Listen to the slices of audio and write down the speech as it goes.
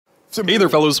Hey there,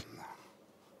 fellows.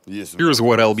 Here's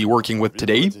what I'll be working with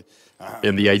today,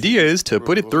 and the idea is to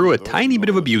put it through a tiny bit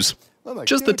of abuse.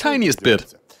 Just the tiniest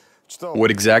bit.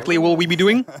 What exactly will we be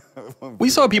doing? We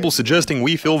saw people suggesting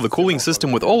we fill the cooling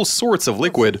system with all sorts of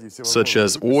liquid, such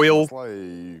as oil,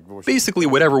 basically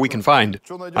whatever we can find.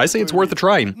 I say it's worth a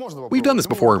try. We've done this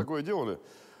before.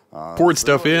 Poured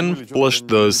stuff in, flushed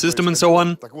the system and so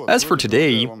on. As for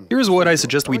today, here's what I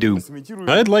suggest we do.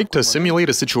 I'd like to simulate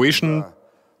a situation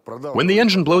when the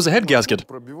engine blows a head gasket,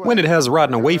 when it has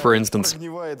rotten away, for instance.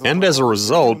 And as a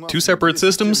result, two separate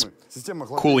systems,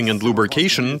 cooling and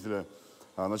lubrication,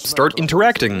 start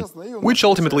interacting, which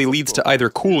ultimately leads to either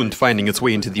coolant finding its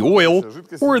way into the oil,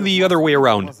 or the other way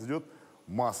around.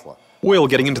 Oil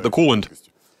getting into the coolant.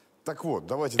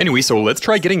 Anyway, so let's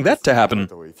try getting that to happen.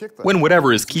 When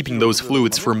whatever is keeping those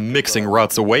fluids from mixing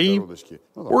rots away,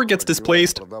 or gets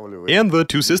displaced, and the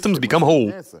two systems become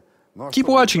whole. Keep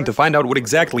watching to find out what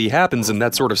exactly happens in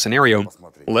that sort of scenario.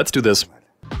 Let's do this.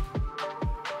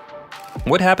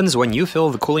 What happens when you fill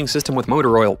the cooling system with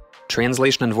motor oil?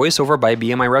 Translation and voiceover by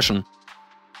BMI Russian.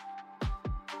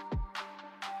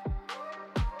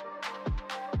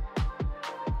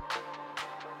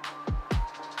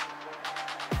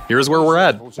 Here's where we're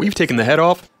at. We've taken the head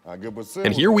off,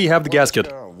 and here we have the gasket.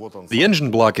 The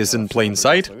engine block is in plain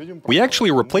sight. We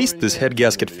actually replaced this head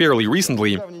gasket fairly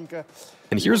recently.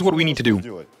 And here's what we need to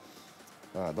do.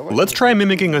 Let's try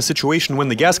mimicking a situation when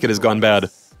the gasket has gone bad,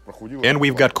 and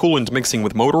we've got coolant mixing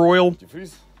with motor oil,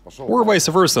 or vice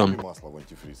versa.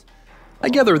 I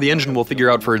gather the engine will figure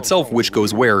out for itself which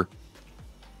goes where.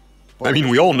 I mean,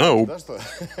 we all know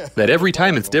that every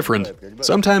time it's different.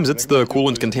 Sometimes it's the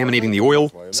coolant contaminating the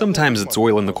oil, sometimes it's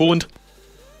oil in the coolant.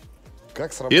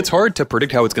 It's hard to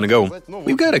predict how it's gonna go.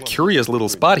 We've got a curious little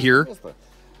spot here.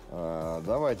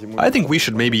 I think we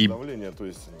should maybe...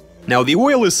 Now, the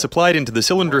oil is supplied into the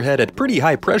cylinder head at pretty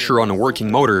high pressure on a working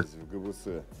motor.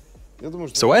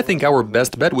 So I think our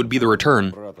best bet would be the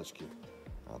return.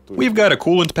 We've got a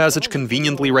coolant passage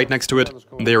conveniently right next to it.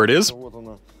 There it is.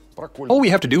 All we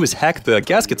have to do is hack the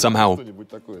gasket somehow.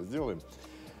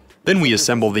 Then we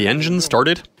assemble the engine, start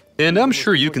it, and I'm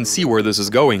sure you can see where this is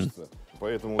going.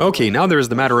 Okay, now there's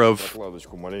the matter of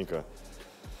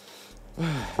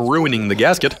ruining the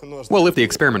gasket, well, if the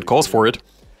experiment calls for it.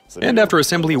 And after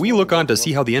assembly, we look on to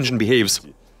see how the engine behaves.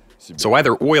 So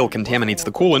either oil contaminates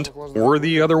the coolant, or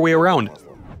the other way around.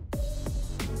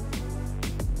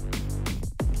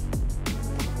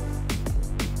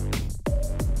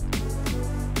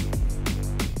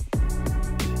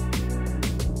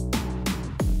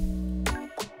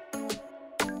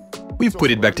 We've put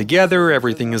it back together,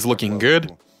 everything is looking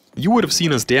good. You would have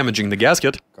seen us damaging the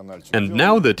gasket, and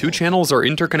now the two channels are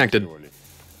interconnected.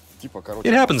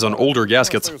 It happens on older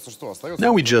gaskets.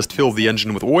 Now we just fill the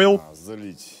engine with oil,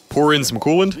 pour in some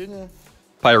coolant,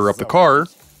 fire up the car,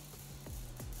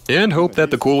 and hope that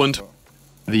the coolant...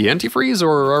 The antifreeze,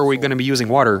 or are we going to be using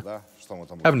water?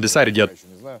 Haven't decided yet.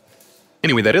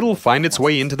 Anyway, that it'll find its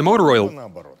way into the motor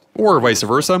oil, or vice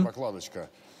versa.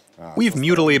 We've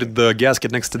mutilated the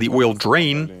gasket next to the oil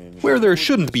drain, where there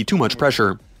shouldn't be too much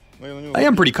pressure. I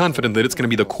am pretty confident that it's going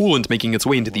to be the coolant making its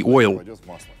way into the oil.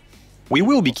 We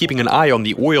will be keeping an eye on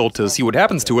the oil to see what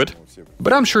happens to it,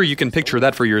 but I'm sure you can picture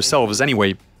that for yourselves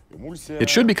anyway. It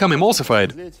should become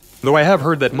emulsified, though I have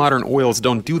heard that modern oils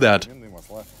don't do that.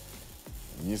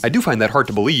 I do find that hard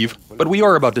to believe, but we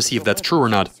are about to see if that's true or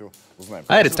not.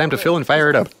 Alright, it's time to fill and fire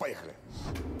it up.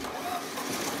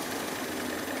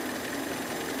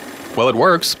 Well, it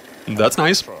works. That's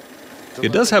nice.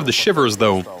 It does have the shivers,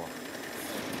 though.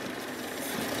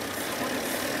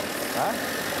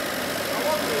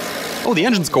 Oh, the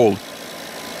engine's cold.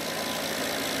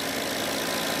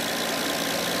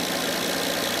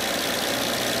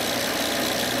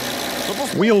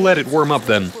 We'll let it warm up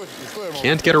then.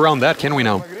 Can't get around that, can we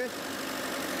now?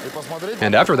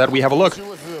 And after that, we have a look.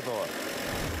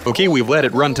 Okay, we've let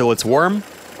it run till it's warm.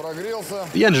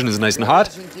 The engine is nice and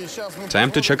hot.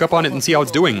 Time to check up on it and see how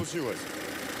it's doing.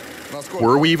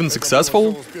 Were we even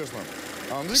successful?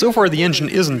 So far the engine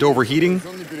isn't overheating.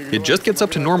 It just gets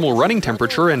up to normal running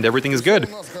temperature and everything is good.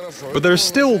 But there's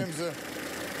still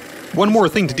one more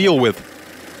thing to deal with.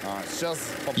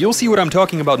 You'll see what I'm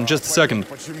talking about in just a second.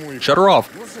 Shut her off.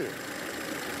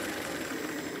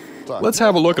 Let's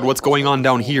have a look at what's going on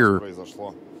down here.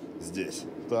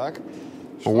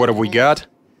 What have we got?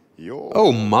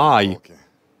 Oh my!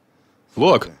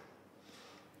 Look!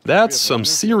 That's some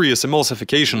serious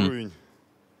emulsification.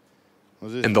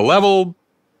 And the level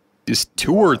is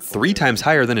 2 or 3 times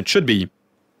higher than it should be.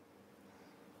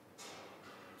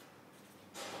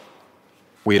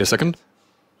 Wait a second.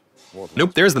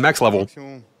 Nope, there's the max level.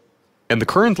 And the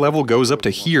current level goes up to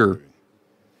here,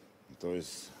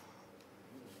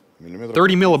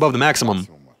 30 mil above the maximum.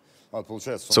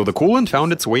 So the coolant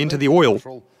found its way into the oil,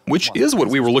 which is what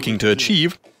we were looking to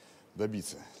achieve.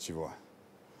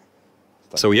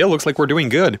 So yeah, looks like we're doing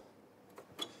good.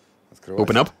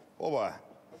 Open up.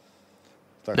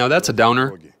 Now that's a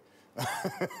downer.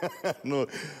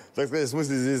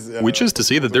 Which is to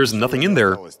say that there's nothing in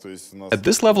there. At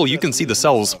this level you can see the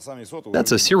cells.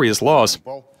 That's a serious loss.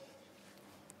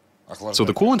 So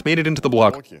the coolant made it into the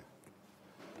block.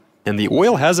 And the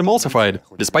oil has emulsified,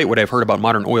 despite what I've heard about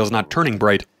modern oils not turning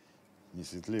bright.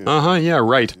 Yeah,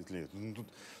 right.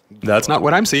 That's not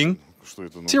what I'm seeing.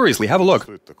 Seriously, have a look.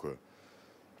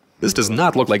 This does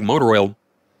not look like motor oil.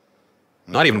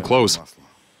 Not even close.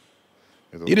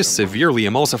 It is severely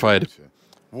emulsified.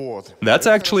 That's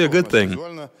actually a good thing.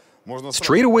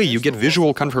 Straight away you get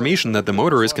visual confirmation that the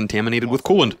motor is contaminated with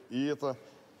coolant.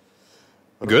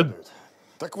 Good.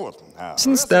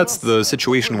 Since that's the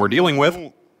situation we're dealing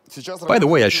with... By the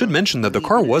way, I should mention that the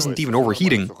car wasn't even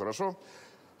overheating,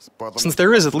 since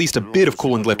there is at least a bit of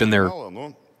coolant left in there.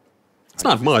 It's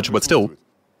not much, but still.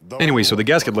 Anyway, so the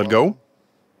gasket let go.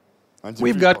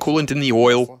 We've got coolant in the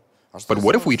oil, but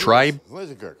what if we try...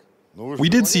 We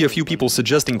did see a few people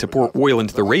suggesting to pour oil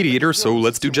into the radiator, so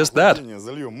let's do just that.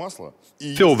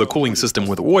 Fill the cooling system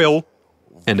with oil,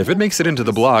 and if it makes it into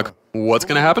the block, what's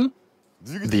gonna happen?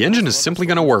 The engine is simply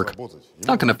gonna work.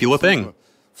 Not gonna feel a thing.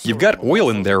 You've got oil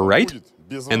in there, right?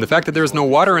 And the fact that there's no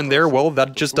water in there, well,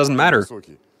 that just doesn't matter.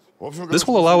 This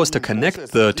will allow us to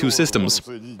connect the two systems,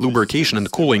 lubrication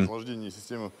and cooling.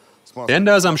 And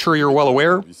as I'm sure you're well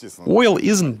aware, oil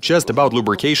isn't just about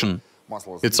lubrication.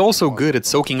 It's also good at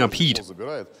soaking up heat,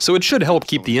 so it should help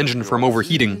keep the engine from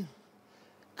overheating.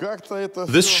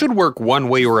 This should work one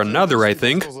way or another, I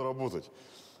think.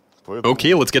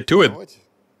 Okay, let's get to it.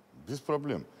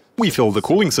 We fill the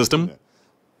cooling system.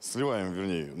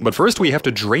 But first we have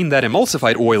to drain that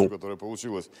emulsified oil.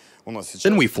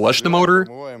 Then we flush the motor,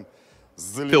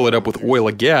 fill it up with oil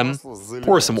again,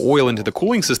 pour some oil into the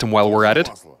cooling system while we're at it,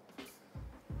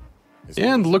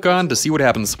 and look on to see what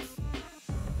happens.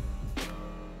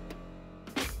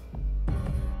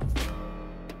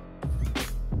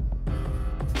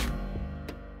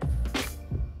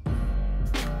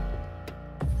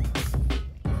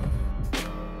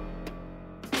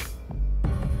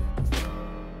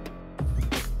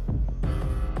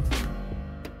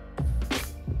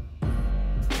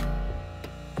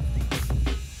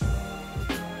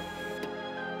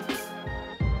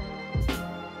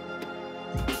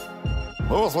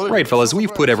 Right, fellas,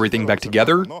 we've put everything back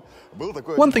together.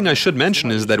 One thing I should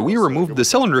mention is that we removed the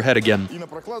cylinder head again,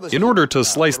 in order to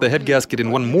slice the head gasket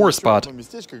in one more spot,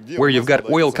 where you've got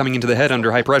oil coming into the head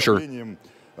under high pressure.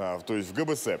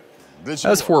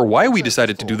 As for why we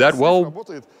decided to do that, well,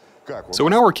 so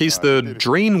in our case, the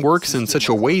drain works in such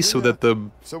a way so that the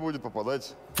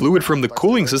fluid from the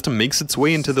cooling system makes its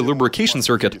way into the lubrication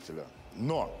circuit.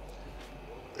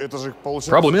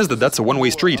 Problem is that that's a one-way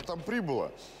street.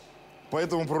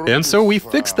 And so we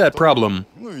fixed that problem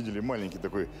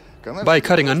by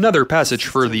cutting another passage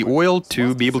for the oil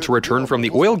to be able to return from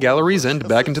the oil galleries and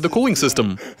back into the cooling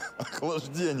system.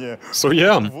 So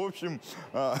yeah,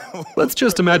 let's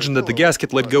just imagine that the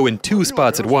gasket let go in two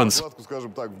spots at once.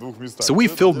 So we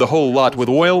filled the whole lot with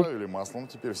oil.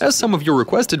 As some of you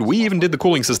requested, we even did the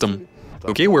cooling system.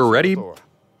 Okay, we're ready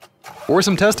for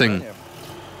some testing.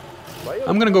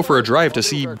 I'm gonna go for a drive to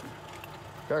see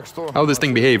how this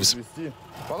thing behaves.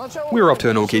 We're off to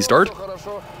an okay start.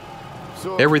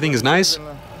 Everything is nice.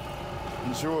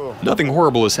 Nothing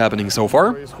horrible is happening so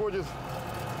far.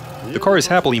 The car is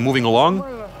happily moving along.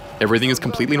 Everything is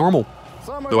completely normal.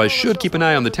 Though I should keep an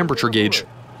eye on the temperature gauge.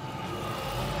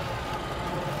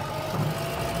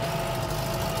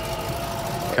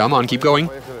 Come on, keep going.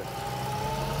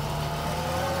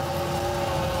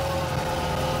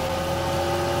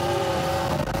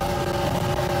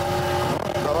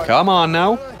 Come on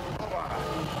now.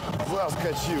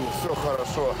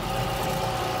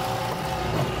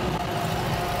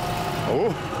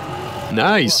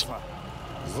 Nice.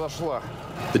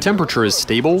 The temperature is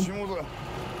stable.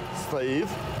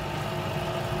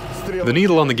 The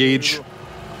needle on the gauge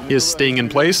is staying in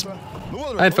place.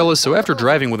 Alright, fellas, so after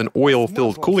driving with an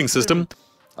oil-filled cooling system,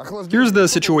 here's the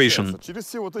situation.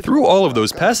 Through all of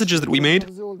those passages that we made,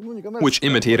 which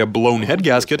imitate a blown head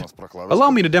gasket,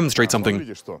 allow me to demonstrate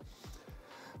something.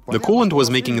 The coolant was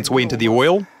making its way into the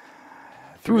oil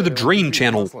through the drain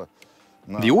channel.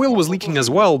 The oil was leaking as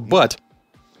well, but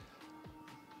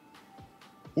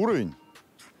the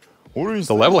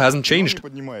level hasn't changed,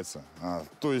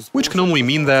 which can only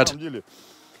mean that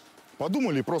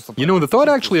You know, the thought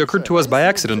actually occurred to us by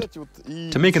accident,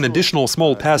 to make an additional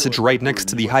small passage right next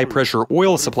to the high-pressure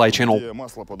oil supply channel.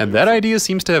 And that idea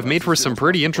seems to have made for some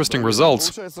pretty interesting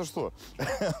results.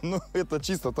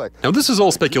 Now, this is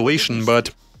all speculation,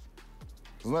 but...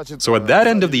 So at that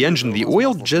end of the engine, the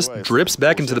oil just drips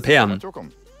back into the pan.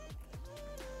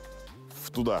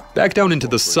 Back down into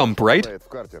the sump, right?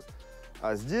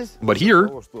 But here,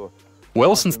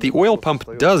 well, since the oil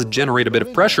pump does generate a bit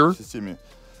of pressure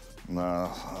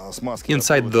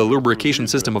inside the lubrication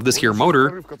system of this here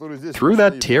motor, through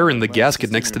that tear in the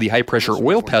gasket next to the high-pressure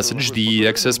oil passage, the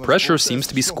excess pressure seems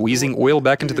to be squeezing oil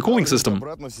back into the cooling system,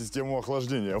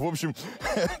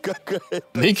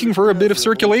 making for a bit of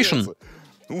circulation.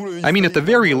 I mean, at the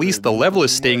very least, the level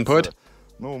is staying put,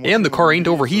 and the car ain't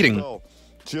overheating.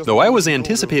 Though I was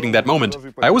anticipating that moment.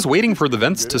 I was waiting for the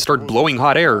vents to start blowing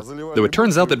hot air, though it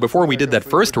turns out that before we did that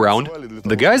first round,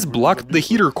 the guys blocked the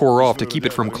heater core off to keep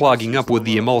it from clogging up with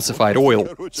the emulsified oil,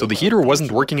 so the heater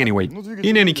wasn't working anyway.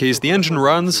 In any case, the engine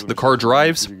runs, the car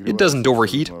drives, it doesn't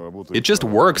overheat, it just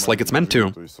works like it's meant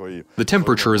to. The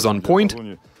temperature is on point,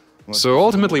 so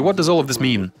ultimately what does all of this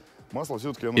mean?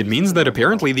 It means that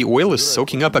apparently the oil is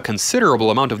soaking up a considerable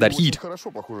amount of that heat.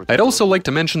 I'd also like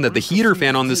to mention that the heater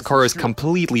fan on this car is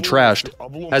completely trashed,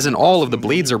 as in all of the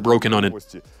blades are broken on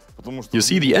it. You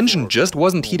see, the engine just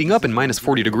wasn't heating up in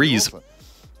 -40 degrees.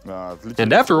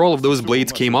 And after all of those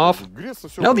blades came off,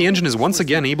 now the engine is once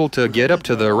again able to get up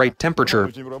to the right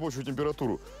temperature.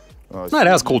 Not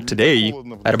as cold today,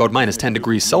 at about -10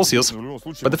 degrees Celsius,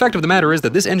 but the fact of the matter is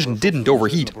that this engine didn't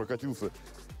overheat,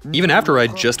 even after I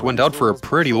just went out for a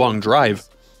pretty long drive.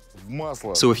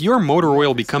 So if your motor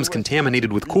oil becomes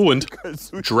contaminated with coolant,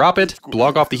 drop it,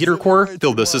 block off the heater core,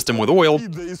 fill the system with oil,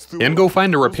 and go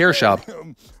find a repair shop.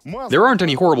 There aren't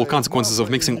any horrible consequences of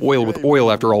mixing oil with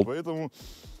oil after all.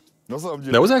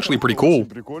 That was actually pretty cool.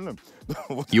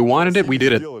 You wanted it, we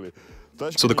did it.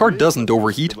 So the car doesn't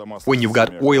overheat when you've got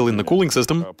oil in the cooling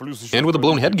system, and with a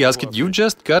blown head gasket you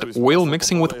just got oil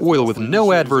mixing with oil with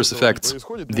no adverse effects.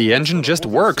 The engine just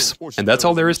works, and that's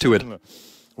all there is to it.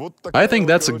 I think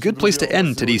that's a good place to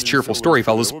end today's cheerful story,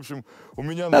 fellas.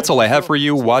 That's all I have for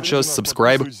you. Watch us,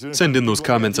 subscribe, send in those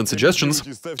comments and suggestions,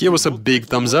 give us a big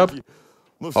thumbs up.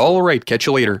 Alright, catch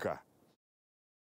you later.